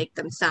necessarily make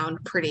them sound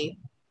pretty,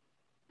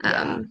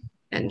 and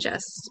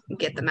just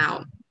get them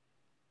out.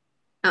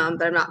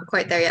 But I'm not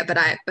quite there yet.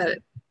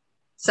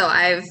 So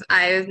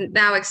I've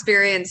now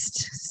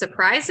experienced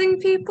surprising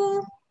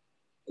people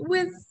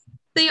with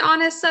the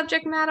honest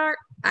subject matter.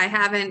 I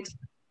haven't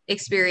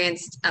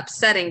experienced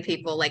upsetting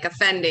people, like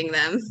offending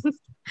them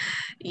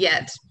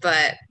yet,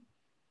 but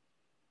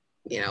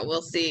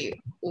we'll see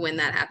when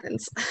that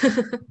happens.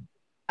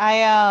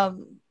 I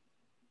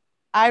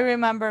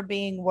remember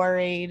being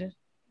worried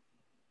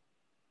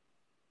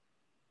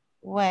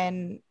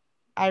when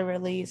I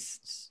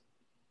released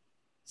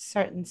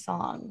certain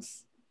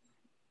songs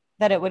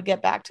that it would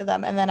get back to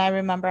them. And then I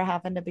remember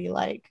having to be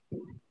like,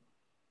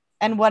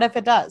 and what if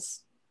it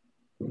does?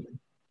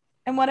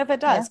 And what if it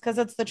does? Because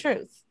it's the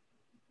truth.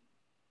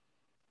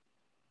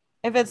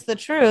 If it's the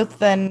truth,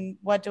 then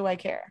what do I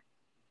care?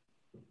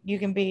 You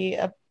can be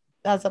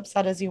as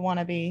upset as you want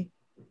to be.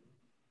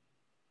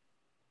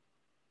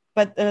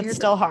 But it's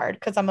still hard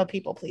because I'm a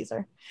people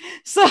pleaser.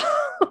 So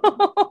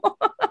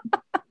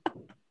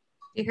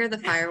You hear the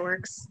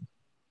fireworks?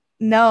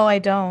 no, I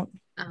don't.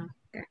 Oh,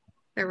 okay.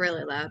 They're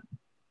really loud,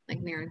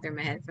 like nearing through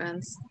my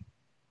headphones.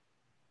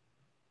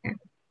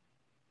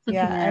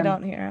 Yeah, I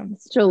don't hear them.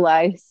 It's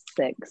July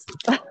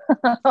 6th.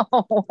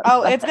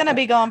 Oh, it's going to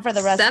be going for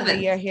the rest of the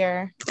 7th. year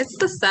here. It's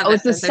the 7th. Oh,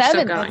 it's the They're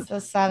still 7th. going. It's the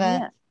 7th.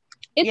 Yeah.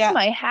 It's Yeah.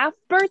 my half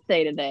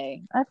birthday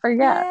today. I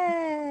forgot.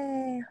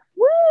 Yay.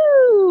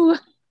 Woo!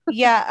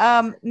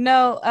 Yeah,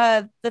 no,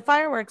 the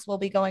fireworks will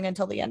be going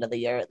until the end of the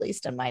year, at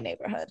least in my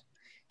neighborhood.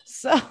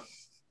 So,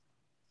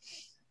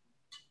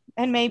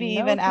 and maybe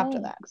No even after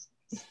that. thanks.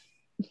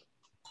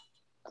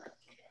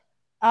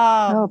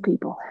 Um,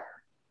 People.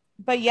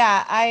 but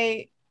yeah,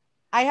 I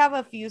have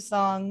a few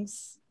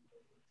songs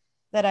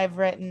that I've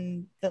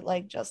written that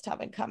like just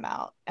haven't come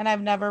out, and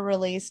I've never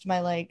released my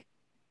like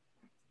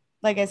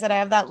I said, I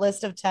have that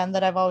list of 10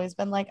 that I've always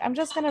been like, I'm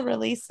just gonna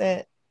release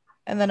it,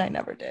 and then I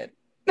never did.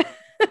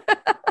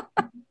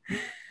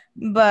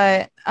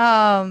 But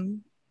I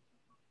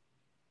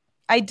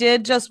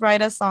did just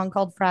write a song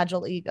called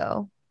Fragile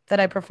Ego that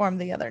I performed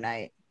the other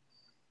night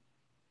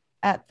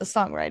at the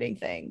songwriting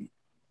thing.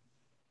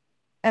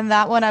 And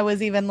that one I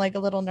was even like a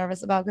little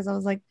nervous about because I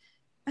was like,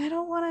 I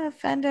don't want to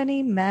offend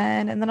any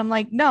men. And then I'm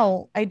like,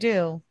 no, I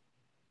do.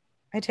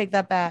 I take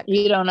that back.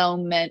 You don't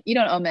own men. You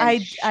don't own men. I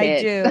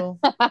shit. do.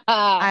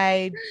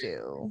 I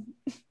do.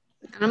 And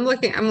I'm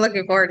looking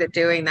forward to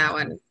doing that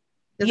one.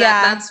 'Cause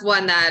Yeah. that's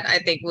one that I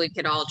think we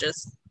could all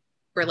just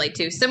relate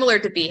to, similar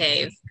to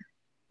Behave.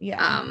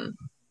 Yeah.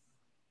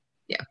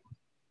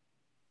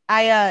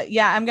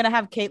 I'm gonna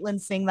have Caitlin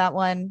sing that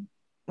one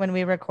when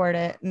we record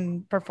it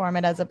and perform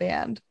it as a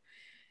band.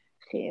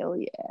 Hell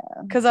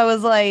yeah. Because I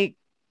was like,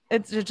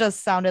 it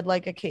just sounded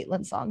like a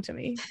Caitlin song to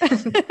me.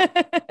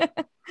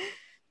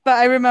 But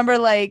I remember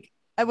like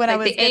when I Like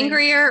was the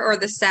angrier or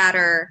the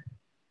sadder,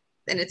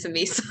 then it's a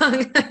me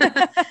song.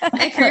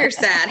 Angry or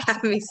sad,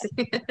 have me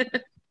sing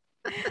it.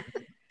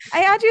 I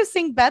had you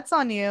sing Bets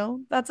on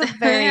You. That's a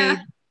very Yeah.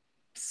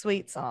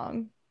 sweet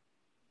song.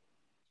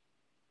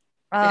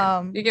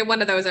 Yeah, you get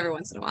one of those every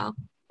once in a while.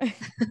 I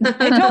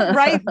don't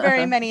write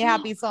very many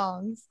happy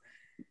songs.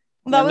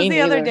 That No, was me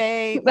the other neither.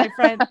 day.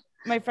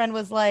 My friend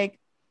was like,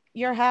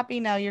 you're happy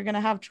now, you're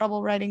gonna have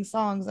trouble writing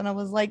songs. And I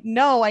was like,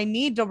 no, I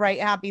need to write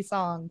happy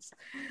songs.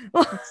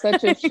 It's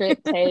such a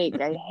shit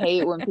take. I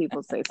hate when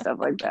people say stuff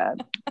like that.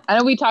 I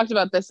know we talked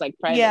about this like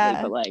privately,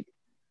 Yeah. but like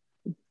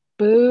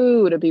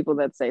boo to people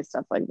that say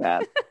stuff like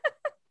that.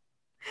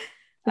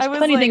 I There's was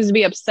plenty of like- things to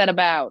be upset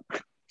about.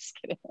 Just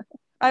kidding.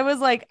 I was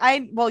like,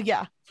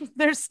 yeah,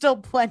 there's still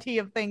plenty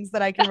of things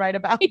that I can write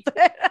about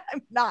that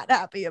I'm not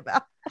happy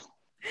about.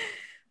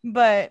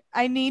 But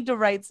I need to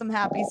write some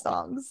happy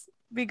songs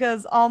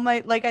because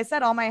like I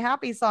said, all my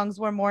happy songs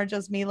were more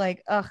just me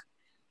like, ugh,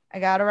 I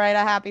gotta write a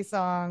happy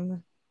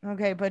song.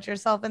 Okay, put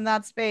yourself in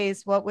that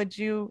space. What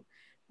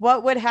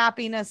would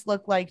happiness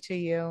look like to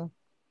you?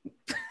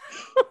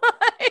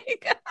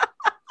 Like,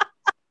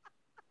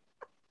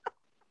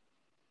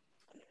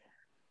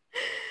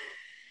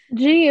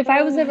 Gee, if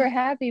I was ever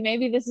happy,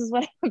 maybe this is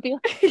what I would be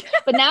like.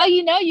 But now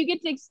you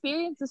get to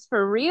experience this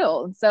for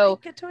real. And so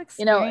get to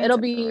you know, experience it'll it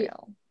for be-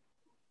 real.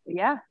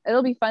 yeah,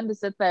 it'll be fun to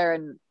sit there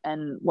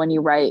and when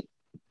you write,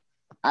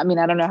 I mean,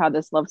 I don't know how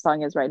this love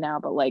song is right now,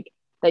 but like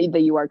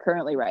that you are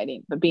currently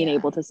writing, but being Yeah.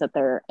 able to sit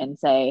there and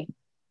say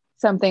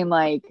something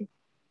like,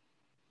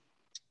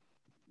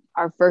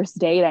 our first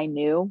date I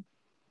knew,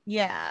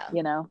 Yeah.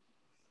 you know,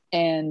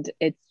 and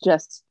it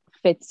just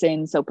fits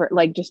in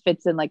just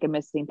fits in like a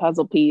missing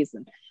puzzle piece,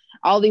 and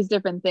all these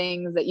different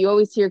things that you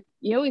always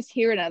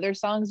hear in other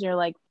songs, and you're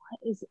like,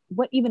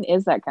 what even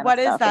is that kind what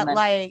of is stuff? that And then,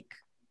 like?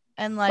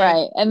 And like,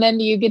 right. And then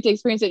you get to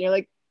experience it and you're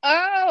like,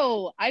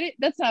 oh, I didn't,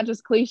 that's not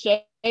just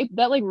cliche.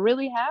 That like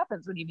really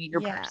happens when you meet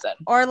your yeah. person.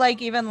 Or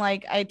like even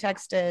like I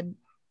texted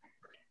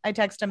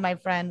my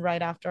friend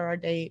right after our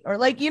date, or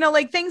like,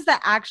 like things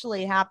that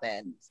actually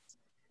happened,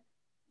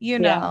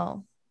 Yeah.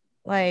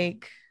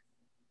 like,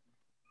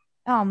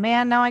 oh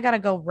man, now I gotta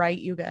go write,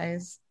 you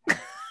guys.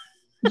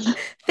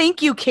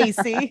 Thank you,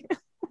 Casey.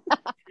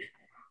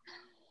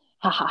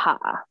 Ha ha ha.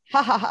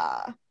 Ha ha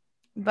ha.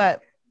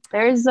 But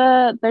There's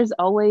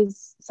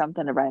always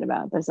something to write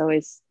about. There's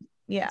always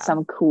yeah,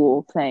 some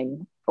cool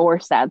thing or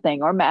sad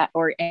thing or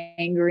or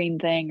angering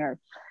thing or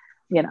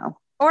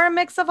or a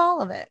mix of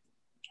all of it.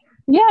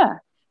 Yeah.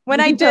 When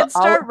You I can put did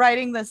start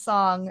writing this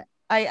song,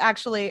 I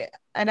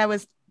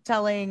was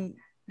telling,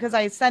 because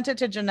I sent it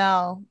to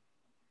Janelle,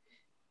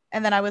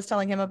 and then I was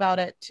telling him about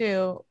it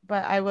too,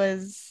 but I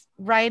was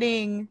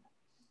writing,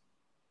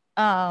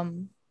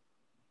 like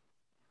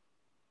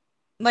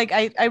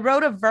I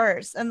wrote a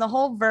verse, and the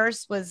whole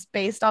verse was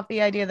based off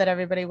the idea that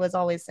everybody was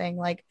always saying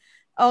like,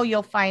 oh,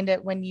 you'll find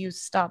it when you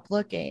stop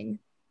looking.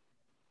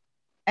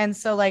 And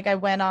so like I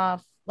went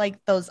off like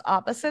those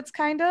opposites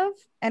kind of,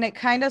 and it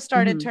kind of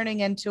started turning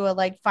into a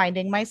like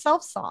finding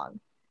myself song.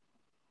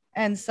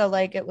 And so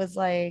like it was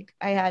like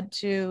I had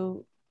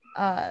to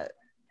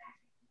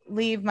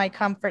leave my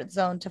comfort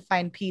zone to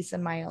find peace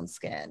in my own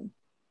skin.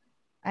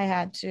 I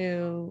had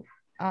to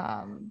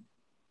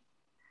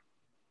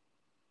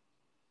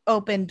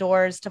open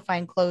doors to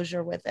find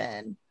closure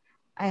within.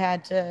 I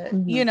had to,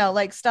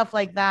 like stuff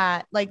like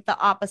that, like the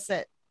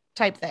opposite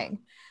type thing.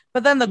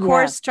 But then the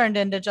chorus turned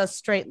into just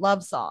straight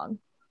love song.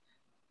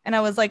 And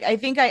I was like, I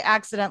think I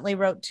accidentally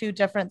wrote two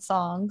different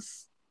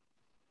songs,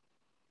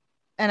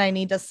 and I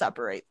need to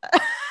separate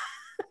that.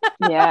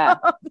 Yeah.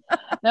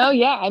 No,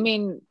 yeah. I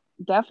mean,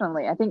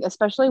 definitely. I think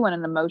especially when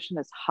an emotion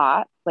is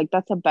hot, like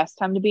that's the best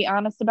time to be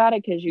honest about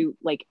it, because you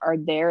like are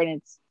there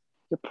and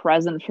you're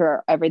present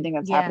for everything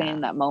that's happening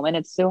in that moment.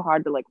 It's so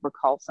hard to like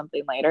recall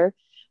something later.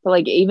 But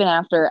like even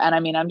after, and I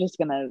mean, I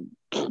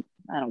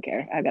don't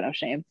care. I got no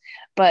shame.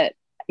 But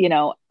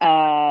my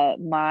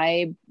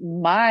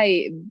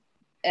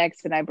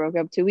ex and I broke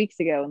up 2 weeks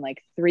ago, and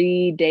like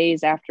 3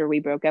 days after we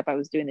broke up, I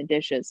was doing the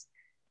dishes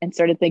and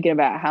started thinking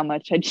about how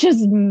much I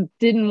just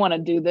didn't want to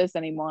do this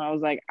anymore. I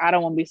was like, I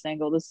don't want to be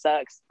single. This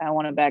sucks. I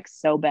want it back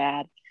so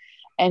bad.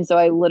 And so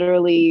I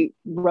literally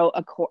wrote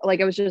I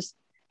was just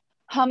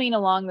humming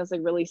along this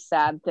like really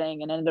sad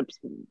thing and ended up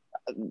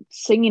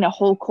singing a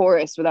whole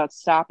chorus without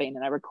stopping.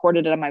 And I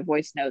recorded it on my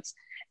voice notes.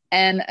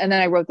 And then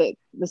I wrote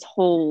this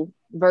whole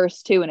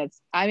verse too. And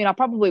I'll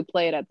probably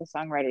play it at the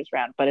songwriters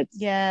round, but it's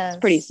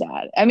pretty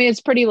sad. I mean,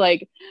 it's pretty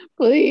like,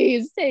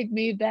 please take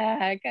me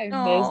back. I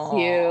miss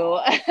you.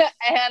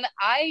 And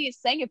I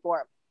sang it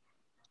for him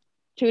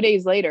 2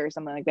 days later, or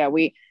something like that.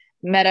 We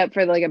met up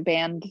for like a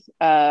band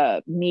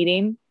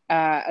meeting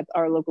at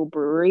our local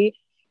brewery.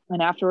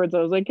 And afterwards I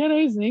was like, can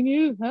I sing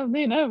you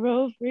something I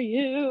wrote for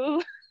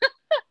you?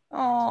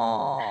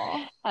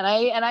 Oh. And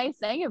I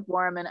sang it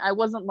for him, and I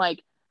wasn't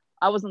like,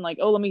 oh,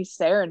 let me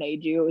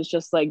serenade you. It was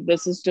just like,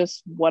 this is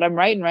just what I'm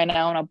writing right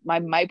now, and I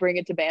might bring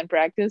it to band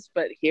practice,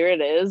 but here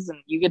it is, and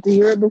you get to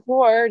hear it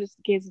before, just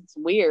in case it's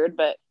weird.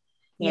 But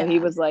he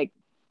was like,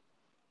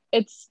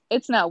 it's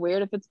not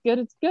weird. If it's good,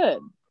 it's good.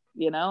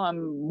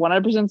 I'm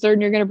 100%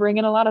 certain you're going to bring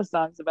in a lot of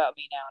songs about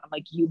me now. And I'm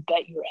like, you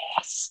bet your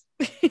ass.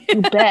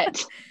 You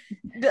bet.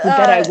 You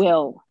bet I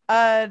will.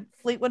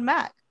 Fleetwood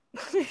Mac.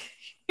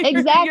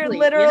 Exactly. You're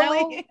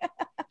literally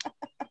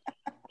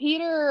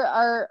Peter,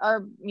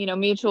 our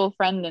mutual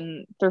friend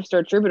and thrift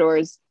store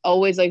troubadours,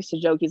 always likes to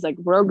joke. He's like,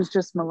 Rogue's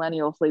just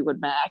millennial Fleetwood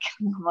Mac.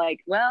 I'm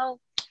like, well,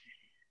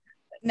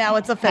 now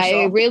it's official.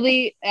 I know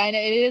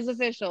it is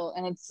official,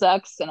 and it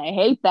sucks, and I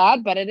hate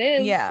that, but it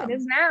is. Yeah. It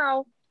is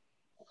now.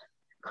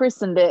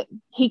 Christened it.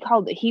 He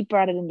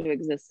brought it into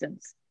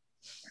existence.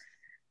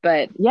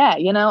 But yeah,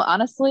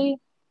 honestly,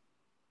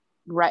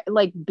 right,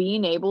 like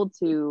being able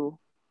to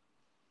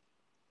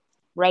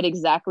write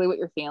exactly what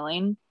you're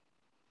feeling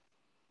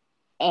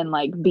and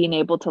like being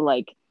able to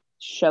like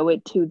show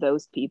it to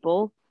those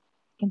people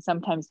can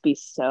sometimes be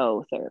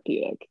so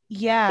therapeutic.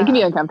 Yeah. It can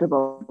be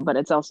uncomfortable, but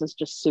it's also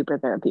just super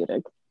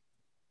therapeutic.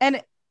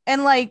 And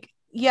like,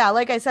 yeah,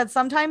 like I said,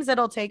 sometimes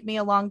it'll take me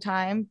a long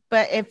time,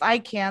 but if I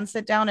can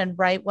sit down and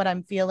write what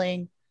I'm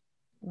feeling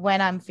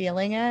when I'm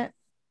feeling it,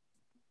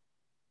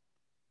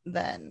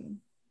 then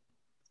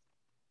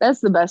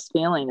that's the best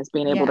feeling, is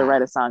being able to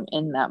write a song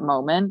in that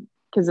moment,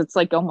 because it's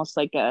like almost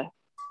like a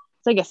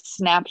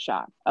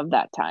snapshot of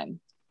that time.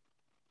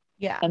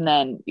 Yeah. And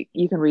then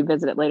you can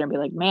revisit it later and be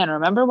like, man,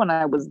 remember when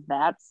I was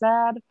that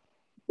sad?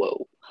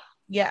 Whoa.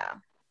 Yeah.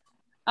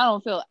 I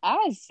don't feel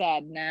as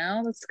sad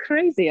now. That's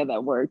crazy how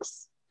that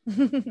works.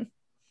 Now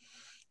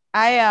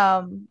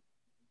I'm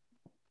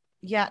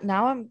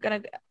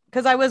gonna,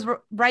 because I was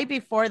right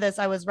before this,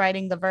 I was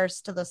writing the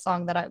verse to the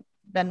song that I've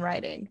been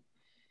writing,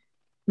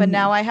 but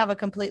now I have a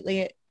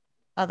completely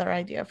other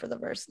idea for the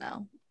verse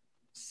now.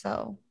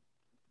 So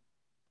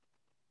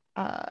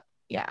I'm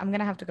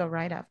gonna have to go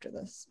right after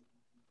this.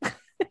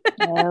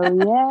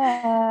 Oh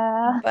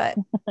yeah. But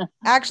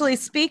actually,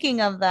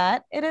 speaking of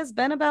that, it has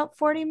been about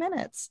 40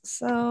 minutes.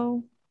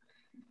 So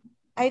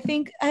I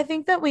think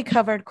that we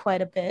covered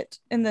quite a bit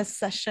in this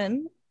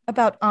session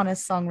about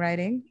honest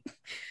songwriting.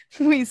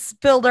 We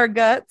spilled our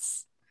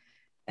guts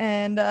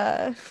and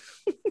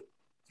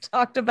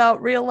talked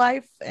about real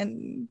life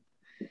and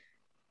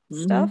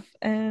stuff.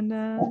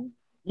 And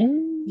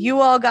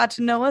you all got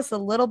to know us a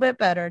little bit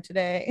better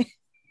today.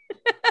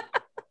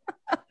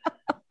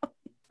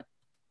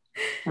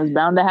 It was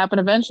bound to happen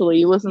eventually.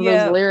 You listen to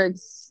those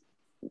lyrics,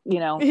 you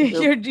know.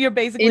 You're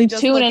basically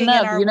just looking in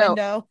our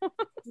window.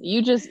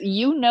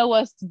 You know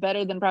us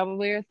better than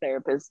probably your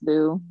therapist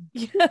do.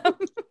 Yeah.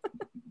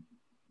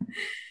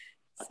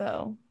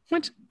 So,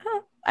 which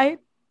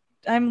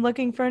I'm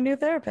looking for a new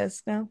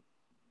therapist now.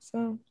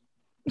 So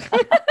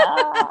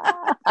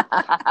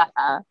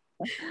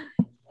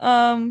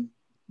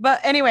but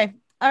anyway,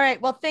 all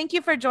right. Well, thank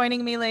you for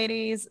joining me,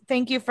 ladies.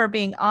 Thank you for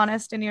being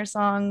honest in your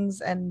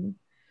songs and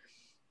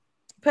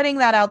putting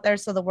that out there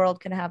so the world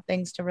can have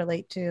things to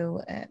relate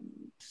to, and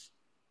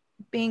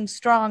being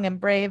strong and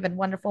brave and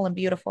wonderful and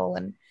beautiful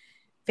and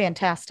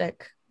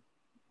fantastic.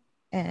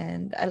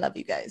 And I love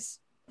you guys.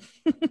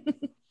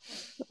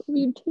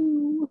 Me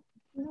too.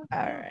 All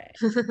right.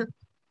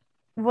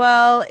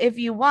 Well, if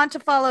you want to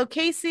follow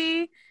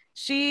Casey,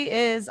 she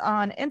is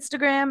on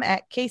Instagram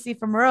at Casey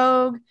from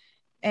Rogue,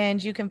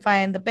 and you can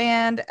find the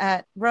band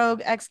at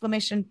Rogue ! And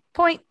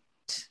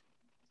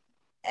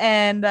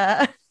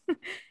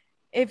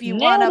if you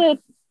want to,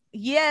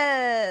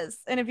 yes,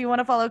 and if you want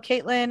to follow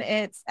Caitlin,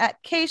 it's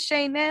at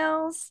K-Shay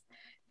Nails,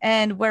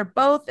 and we're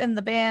both in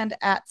the band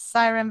at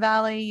Siren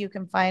Valley. You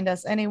can find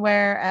us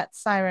anywhere at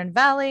Siren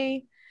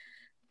Valley.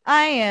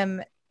 I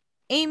am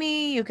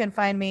Amy. You can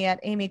find me at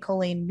Amy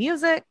Colleen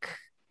Music,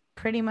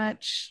 pretty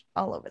much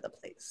all over the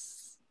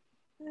place.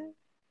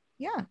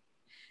 Yeah.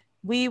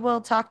 We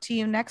will talk to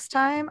you next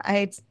time.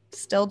 I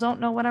still don't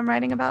know what I'm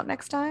writing about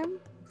next time.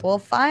 We'll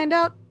find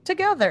out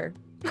together.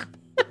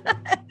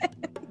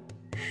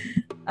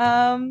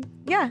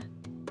 Yeah.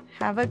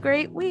 Have a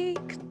great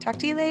week. Talk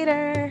to you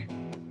later.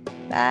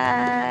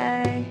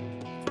 Bye.